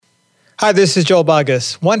Hi, this is Joel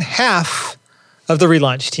Boggess, one half of the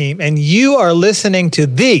Relaunch team, and you are listening to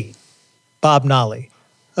the Bob Nolly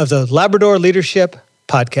of the Labrador Leadership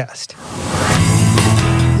Podcast.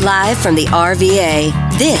 Live from the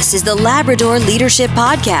RVA, this is the Labrador Leadership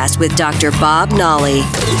Podcast with Dr. Bob Nolly.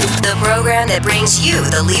 The program that brings you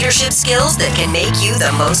the leadership skills that can make you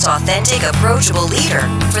the most authentic, approachable leader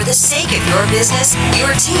for the sake of your business,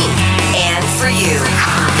 your team, and for you.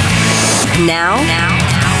 Now,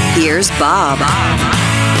 here's Bob.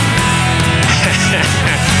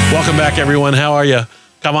 Welcome back, everyone. How are you?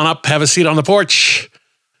 Come on up, have a seat on the porch.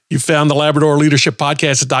 You found the Labrador Leadership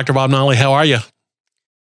Podcast with Dr. Bob Nolly. How are you?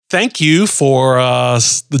 Thank you for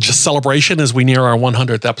the celebration as we near our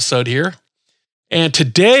 100th episode here. And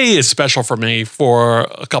today is special for me for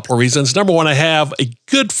a couple of reasons. Number one, I have a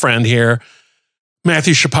good friend here,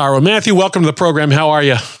 Matthew Shapiro. Matthew, welcome to the program. How are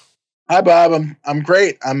you? Hi, Bob. I'm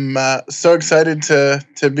great. I'm so excited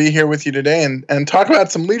to be here with you today and talk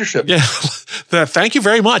about some leadership. Yeah, thank you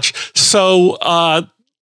very much. So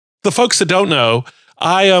the folks that don't know,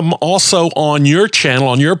 I am also on your channel,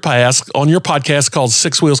 on your podcast called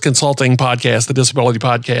Six Wheels Consulting Podcast, the Disability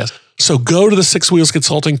Podcast. So go to the Six Wheels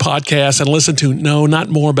Consulting Podcast and listen to, not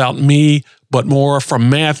more about me, but more from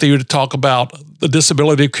Matthew to talk about the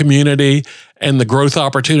disability community and the growth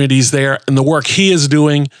opportunities there and the work he is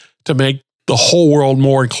doing to make the whole world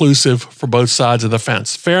more inclusive for both sides of the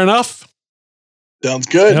fence. Fair enough? Sounds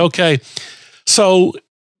good. Okay. So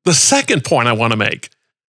the second point I want to make,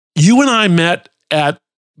 you and I met at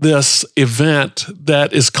this event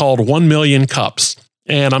that is called 1 Million Cups.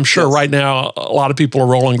 And I'm sure right now a lot of people are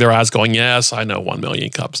rolling their eyes going, yes, I know 1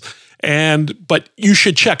 Million Cups. But you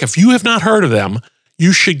should check. If you have not heard of them,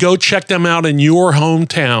 you should go check them out in your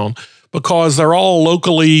hometown because they're all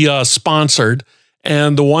locally sponsored.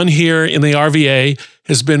 And the one here in the RVA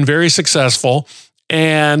has been very successful.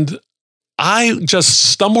 And I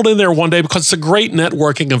just stumbled in there one day because it's a great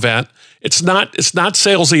networking event. It's not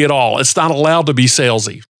salesy at all. It's not allowed to be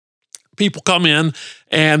salesy. People come in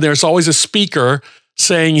and there's always a speaker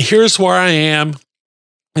saying, here's where I am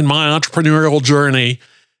in my entrepreneurial journey.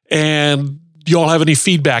 And do y'all have any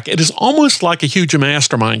feedback? It is almost like a huge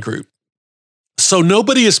mastermind group. So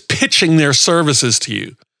nobody is pitching their services to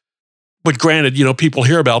you. But granted, people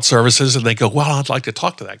hear about services and they go, well, I'd like to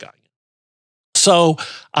talk to that guy. So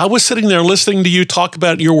I was sitting there listening to you talk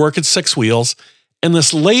about your work at Six Wheels. And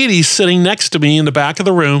this lady sitting next to me in the back of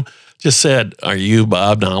the room just said, are you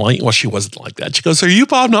Bob Nolly? Well, she wasn't like that. She goes, are you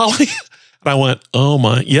Bob Nolly? And I went, oh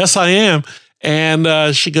my, yes, I am.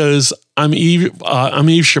 And she goes, I'm Eve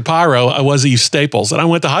Shapiro. I was Eve Staples. And I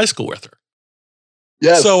went to high school with her.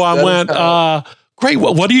 Yes. So I went, great.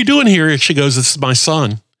 What are you doing here? She goes, this is my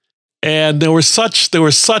son. And there was such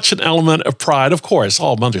an element of pride. Of course,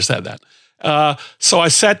 all mothers had that. So I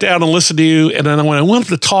sat down and listened to you. And then when I went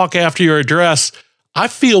to talk after your address, I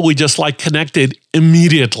feel we just connected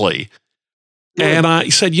immediately. Yeah. And I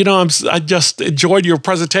said, I just enjoyed your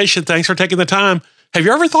presentation. Thanks for taking the time. Have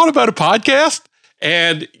you ever thought about a podcast?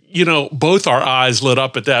 And, both our eyes lit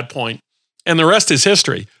up at that point. And the rest is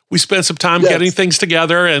history. We spent some time getting things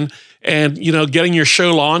together and getting your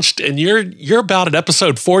show launched. And you're about at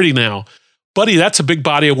episode 40 now. Buddy, that's a big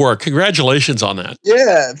body of work. Congratulations on that.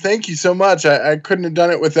 Yeah, thank you so much. I couldn't have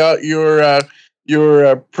done it without your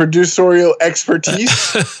producerial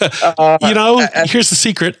expertise. Here's the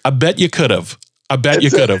secret. I bet you could have.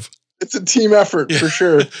 It's a team effort for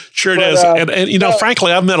sure. Sure it is. And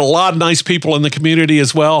frankly, I've met a lot of nice people in the community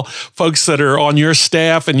as well, folks that are on your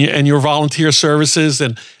staff and your volunteer services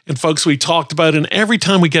and folks we talked about. And every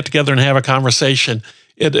time we get together and have a conversation,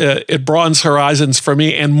 it broadens horizons for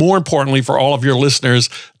me and more importantly for all of your listeners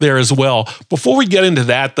there as well. Before we get into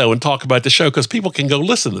that though and talk about the show, because people can go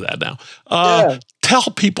listen to that now, tell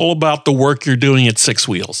people about the work you're doing at Six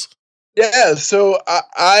Wheels. Yeah, so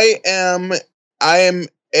I am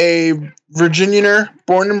a Virginianer,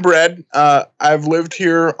 born and bred. I've lived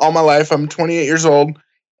here all my life. I'm 28 years old,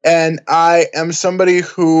 and I am somebody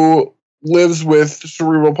who lives with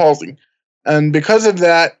cerebral palsy. And because of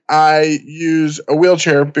that, I use a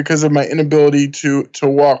wheelchair because of my inability to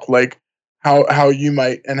walk like how you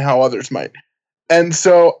might and how others might. And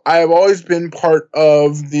so I have always been part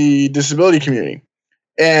of the disability community.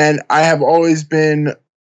 And I have always been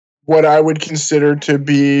what I would consider to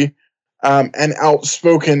be an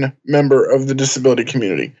outspoken member of the disability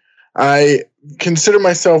community. I consider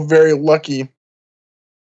myself very lucky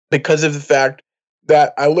because of the fact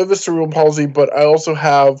that I live with cerebral palsy, but I also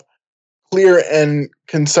have clear and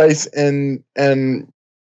concise and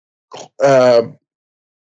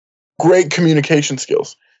great communication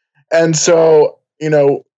skills. And so,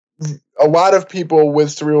 a lot of people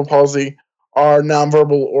with cerebral palsy are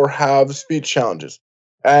nonverbal or have speech challenges.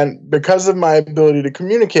 And because of my ability to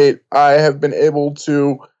communicate, I have been able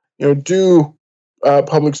to, do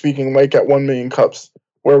public speaking, like at 1 Million Cups,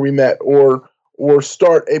 where we met, or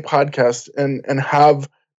start a podcast and have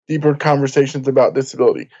deeper conversations about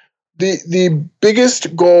disability. The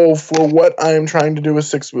biggest goal for what I am trying to do with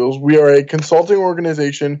Six Wheels, we are a consulting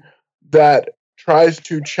organization that tries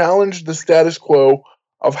to challenge the status quo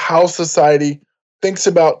of how society thinks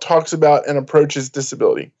about, talks about, and approaches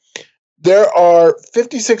disability. There are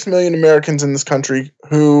 56 million Americans in this country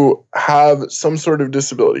who have some sort of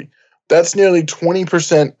disability. That's nearly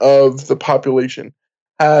 20% of the population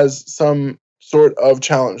has some sort of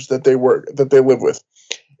challenge that they live with.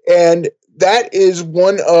 And that is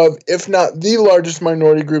one of, if not the largest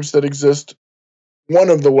minority groups that exist, one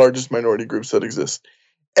of the largest minority groups that exist.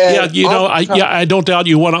 And I don't doubt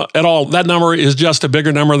you at all. That number is just a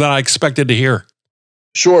bigger number than I expected to hear.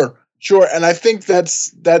 Sure. And I think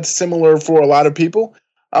that's similar for a lot of people.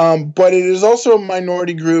 But it is also a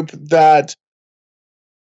minority group that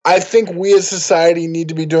I think we as society need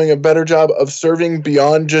to be doing a better job of serving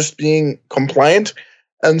beyond just being compliant.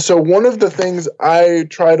 And so one of the things I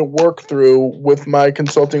try to work through with my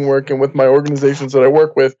consulting work and with my organizations that I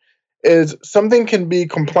work with is something can be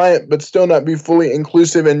compliant but still not be fully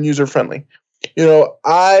inclusive and user-friendly.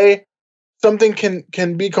 Something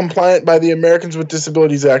can be compliant by the Americans with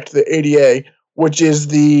Disabilities Act, the ADA, which is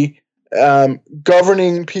the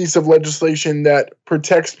governing piece of legislation that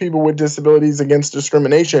protects people with disabilities against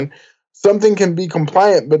discrimination. Something can be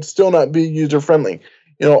compliant but still not be user-friendly.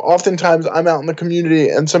 Oftentimes I'm out in the community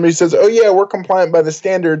and somebody says, oh yeah, we're compliant by the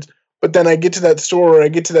standards, but then I get to that store or I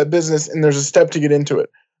get to that business and there's a step to get into it.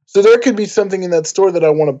 So there could be something in that store that I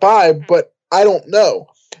want to buy, but I don't know.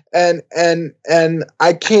 And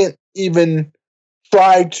I can't even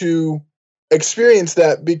try to experience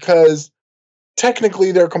that because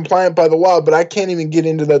technically they're compliant by the law, but I can't even get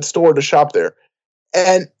into that store to shop there.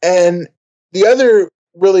 And the other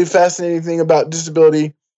really fascinating thing about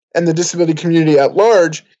disability and the disability community at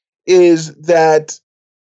large is that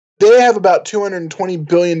they have about $220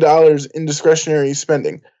 billion in discretionary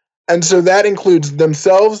spending. And so that includes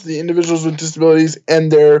themselves, the individuals with disabilities,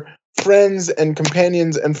 and their friends and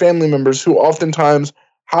companions and family members who oftentimes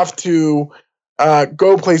have to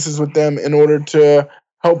go places with them in order to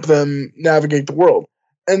help them navigate the world.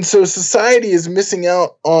 And so society is missing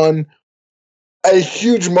out on a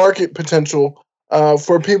huge market potential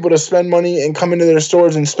for people to spend money and come into their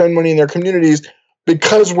stores and spend money in their communities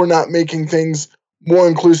because we're not making things more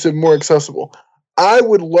inclusive, more accessible. I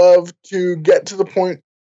would love to get to the point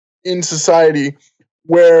in society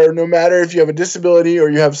where no matter if you have a disability or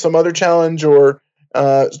you have some other challenge or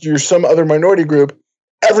you're some other minority group,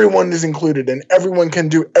 everyone is included and everyone can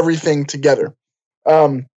do everything together.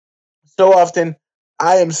 So often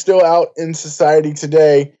I am still out in society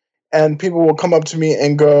today and people will come up to me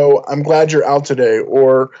and go, I'm glad you're out today.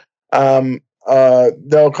 Or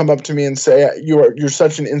they'll come up to me and say, you're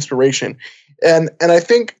such an inspiration. And I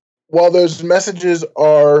think while those messages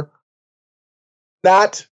are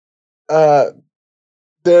not,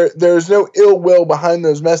 there's no ill will behind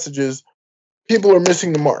those messages, people are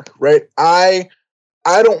missing the mark, right? I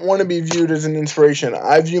don't want to be viewed as an inspiration.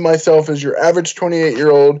 I view myself as your average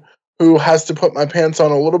 28-year-old who has to put my pants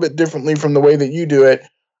on a little bit differently from the way that you do it.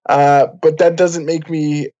 But that doesn't make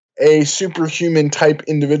me a superhuman type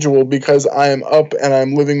individual because I am up and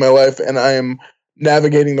I'm living my life and I am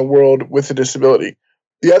navigating the world with a disability.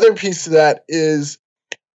 The other piece of that is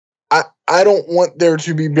I don't want there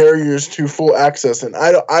to be barriers to full access. And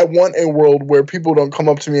I want a world where people don't come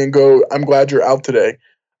up to me and go, I'm glad you're out today,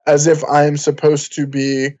 as if I am supposed to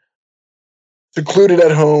be secluded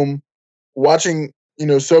at home, watching,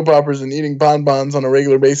 soap operas and eating bonbons on a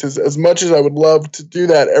regular basis. As much as I would love to do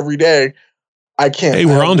that every day, I can't. Hey,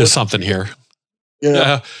 we're on to something here.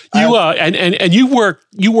 And you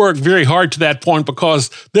work very hard to that point because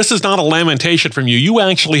this is not a lamentation from you. You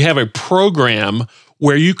actually have a program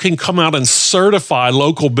where you can come out and certify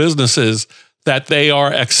local businesses that they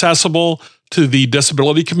are accessible to the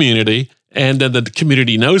disability community and that the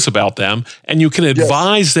community knows about them. And you can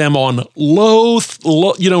advise them on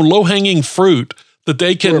low-hanging fruit that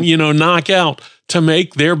they can, knock out to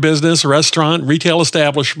make their business, restaurant, retail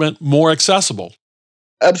establishment more accessible.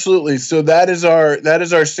 Absolutely. So that is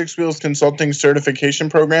our Six Wheels Consulting Certification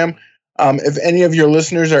Program. If any of your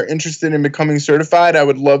listeners are interested in becoming certified, I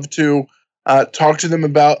would love to talk to them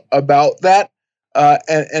about that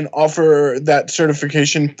and offer that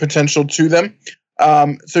certification potential to them.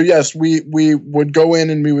 So yes, we would go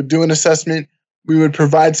in and we would do an assessment. We would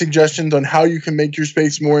provide suggestions on how you can make your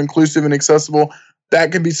space more inclusive and accessible.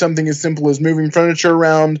 That could be something as simple as moving furniture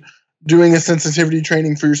around, doing a sensitivity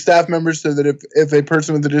training for your staff members so that if a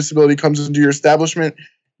person with a disability comes into your establishment,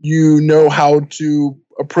 you know how to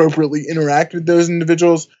appropriately interact with those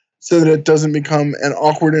individuals so that it doesn't become an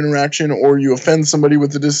awkward interaction or you offend somebody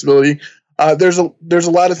with a disability. There's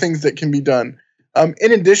a lot of things that can be done.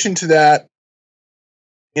 In addition to that,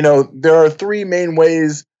 there are three main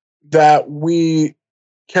ways that we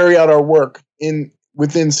carry out our work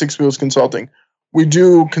within Six Wheels Consulting. We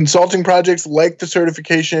do consulting projects like the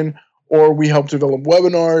certification, or we help develop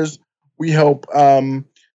webinars. We help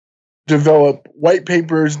develop white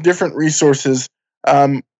papers, different resources.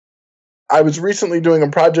 I was recently doing a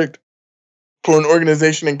project for an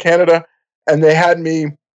organization in Canada, and they had me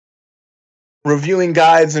reviewing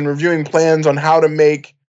guides and reviewing plans on how to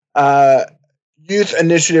make youth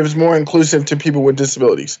initiatives more inclusive to people with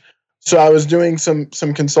disabilities. So I was doing some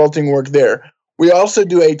consulting work there. We also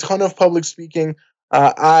do a ton of public speaking.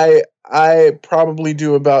 I probably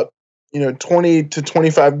do about 20 to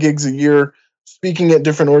 25 gigs a year speaking at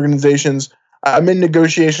different organizations. I'm in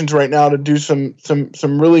negotiations right now to do some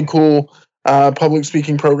really cool public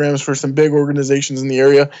speaking programs for some big organizations in the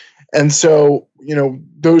area. And so,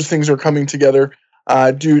 those things are coming together.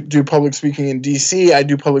 Do public speaking in DC. I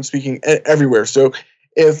do public speaking everywhere. So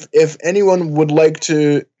if anyone would like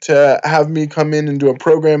to have me come in and do a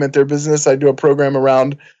program at their business, I do a program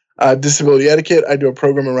around disability etiquette. I do a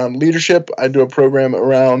program around leadership. I do a program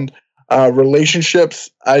around relationships.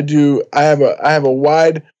 I have a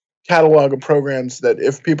wide catalog of programs that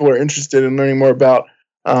if people are interested in learning more about,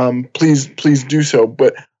 please do so.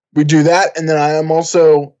 But we do that, and then I am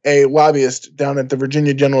also a lobbyist down at the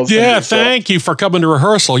Virginia General Assembly. Yeah, thank you for coming to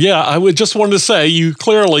rehearsal. Yeah, I just wanted to say you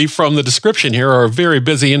clearly, from the description here, are a very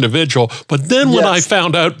busy individual. But then when I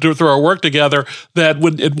found out through our work together that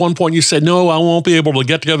at one point you said, no, I won't be able to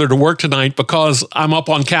get together to work tonight because I'm up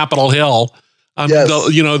on Capitol Hill.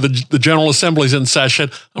 The General Assembly's in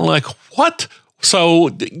session. I'm like, what? So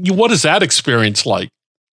what is that experience like?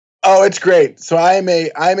 Oh, it's great. So I'm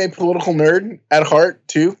a political nerd at heart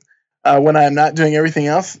too, when I'm not doing everything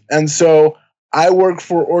else. And so I work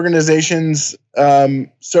for organizations,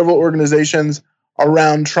 several organizations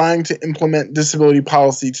around trying to implement disability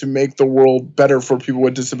policy to make the world better for people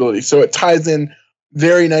with disabilities. So it ties in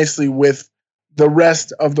very nicely with the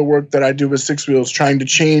rest of the work that I do with Six Wheels, trying to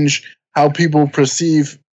change how people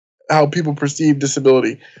perceive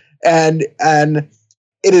disability. And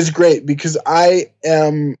it is great because I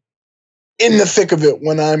am in the thick of it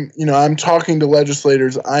when I'm talking to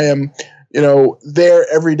legislators. I am,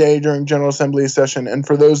 there every day during General Assembly session. And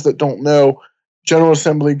for those that don't know, General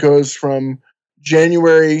Assembly goes from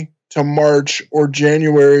January to March or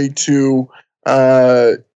January to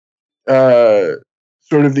sort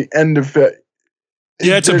of the end of it.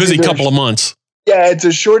 Yeah, it's a busy couple of months. Yeah, it's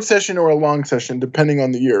a short session or a long session, depending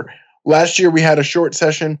on the year. Last year we had a short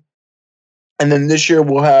session, and then this year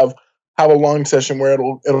we'll have a long session where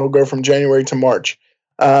it'll go from January to March.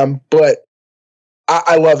 But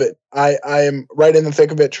I love it. I am right in the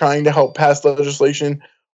thick of it, trying to help pass legislation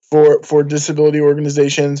for disability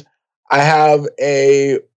organizations. I have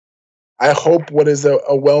I hope what is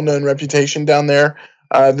a well-known reputation down there.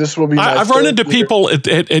 This will be. I've run into people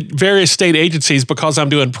at various state agencies because I'm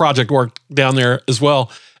doing project work down there as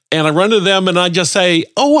well. And I run to them and I just say,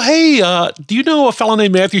 oh, hey, do you know a fellow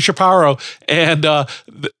named Matthew Shapiro? And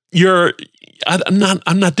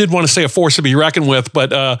did want to say a force to be reckoned with,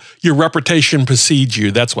 but your reputation precedes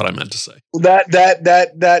you. That's what I meant to say.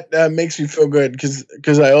 That makes me feel good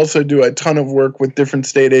because I also do a ton of work with different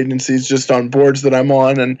state agencies just on boards that I'm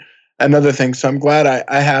on and other things. So I'm glad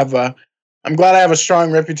I have a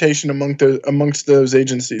strong reputation amongst those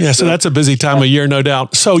agencies. Yeah, so that's a busy time of year, no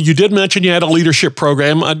doubt. So you did mention you had a leadership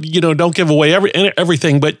program. Don't give away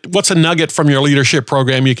everything, but what's a nugget from your leadership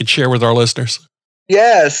program you could share with our listeners?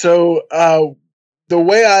 Yeah, so the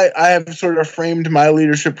way I have sort of framed my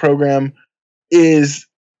leadership program is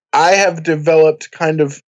I have developed kind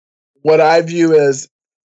of what I view as,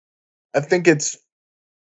 I think it's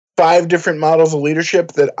 5 different models of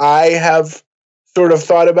leadership that I have sort of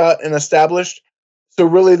thought about and established. So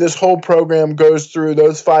really this whole program goes through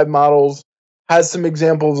those 5 models, has some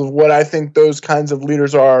examples of what I think those kinds of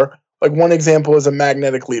leaders are. Like one example is a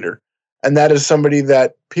magnetic leader. And that is somebody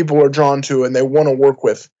that people are drawn to and they want to work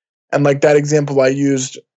with. And like that example I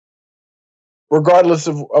used, regardless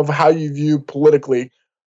of how you view politically,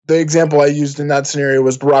 the example I used in that scenario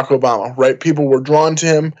was Barack Obama, right? People were drawn to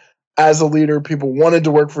him as a leader. People wanted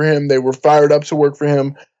to work for him. They were fired up to work for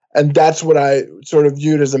him. And that's what I sort of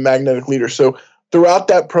viewed as a magnetic leader. So throughout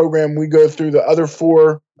that program, we go through the other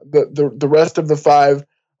 4, the rest of the 5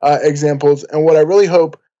 examples. And what I really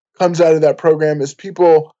hope comes out of that program is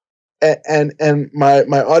people and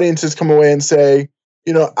my audiences come away and say,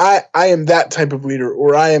 I am that type of leader,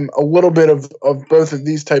 or I am a little bit of both of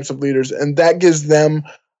these types of leaders. And that gives them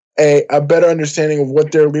a better understanding of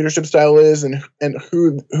what their leadership style is and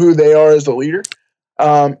who they are as a leader.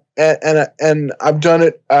 And I've done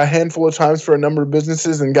it a handful of times for a number of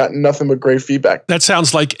businesses and gotten nothing but great feedback. That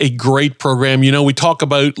sounds like a great program. We talk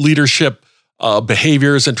about leadership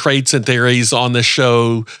behaviors and traits and theories on this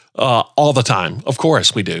show all the time. Of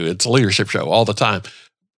course we do. It's a leadership show all the time.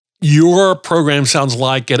 Your program sounds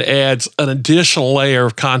like it adds an additional layer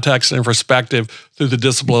of context and perspective through the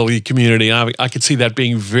disability community. I could see that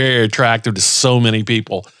being very attractive to so many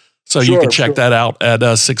people. So you can check that out at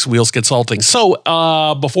Six Wheels Consulting. So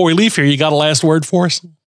before we leave here, you got a last word for us?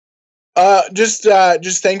 Just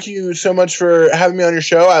thank you so much for having me on your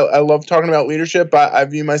show. I love talking about leadership. I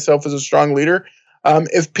view myself as a strong leader.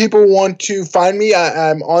 If people want to find me,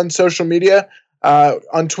 I'm on social media,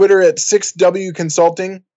 on Twitter at 6W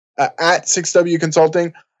Consulting, at 6W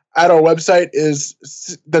Consulting. At our website is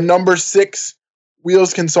the number 6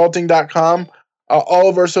 wheelsconsulting.com. All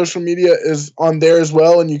of our social media is on there as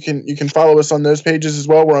well, and you can follow us on those pages as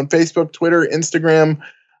well. We're on Facebook, Twitter, Instagram.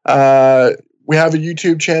 We have a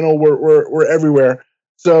YouTube channel. We're everywhere.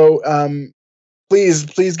 So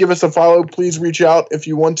please give us a follow. Please reach out if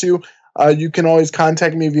you want to. You can always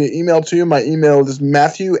contact me via email too. My email is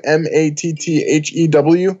Matthew,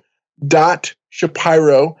 MATTHEW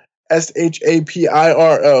 .Shapiro,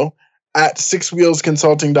 SHAPIRO at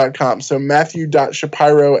sixwheelsconsulting.com. So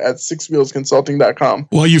Matthew.Shapiro at sixwheelsconsulting.com.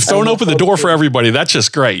 Well, you've thrown open the door for everybody. That's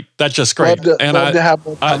just great. Love to have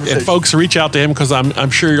a conversation. And folks, reach out to him because I'm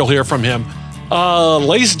sure you'll hear from him.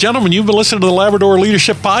 Ladies and gentlemen, you've been listening to the Labrador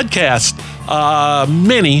Leadership Podcast.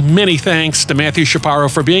 Many, many thanks to Matthew Shapiro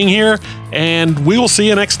for being here, and we will see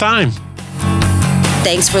you next time.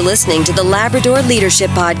 Thanks for listening to the Labrador Leadership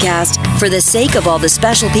Podcast. For the sake of all the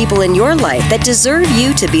special people in your life that deserve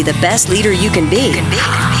you to be the best leader you can be.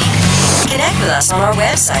 Connect with us on our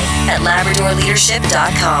website at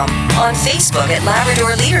LabradorLeadership.com, on Facebook at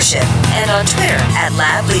Labrador Leadership, and on Twitter at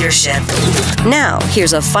Lab Leadership. Now,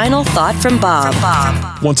 here's a final thought from Bob.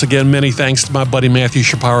 Once again, many thanks to my buddy Matthew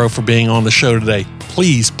Shapiro for being on the show today.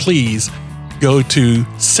 Please go to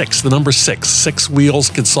 6, the number 6,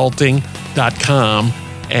 sixwheelsconsulting.com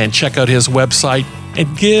and check out his website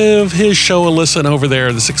and give his show a listen over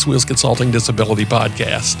there, the Six Wheels Consulting Disability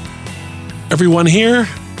Podcast. Everyone here,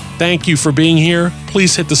 thank you for being here.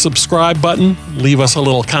 Please hit the subscribe button, leave us a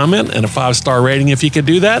little comment and a 5-star rating if you could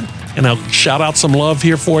do that, and I'll shout out some love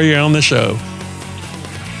here for you on the show.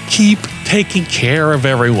 Keep taking care of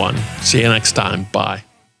everyone. See you next time. Bye.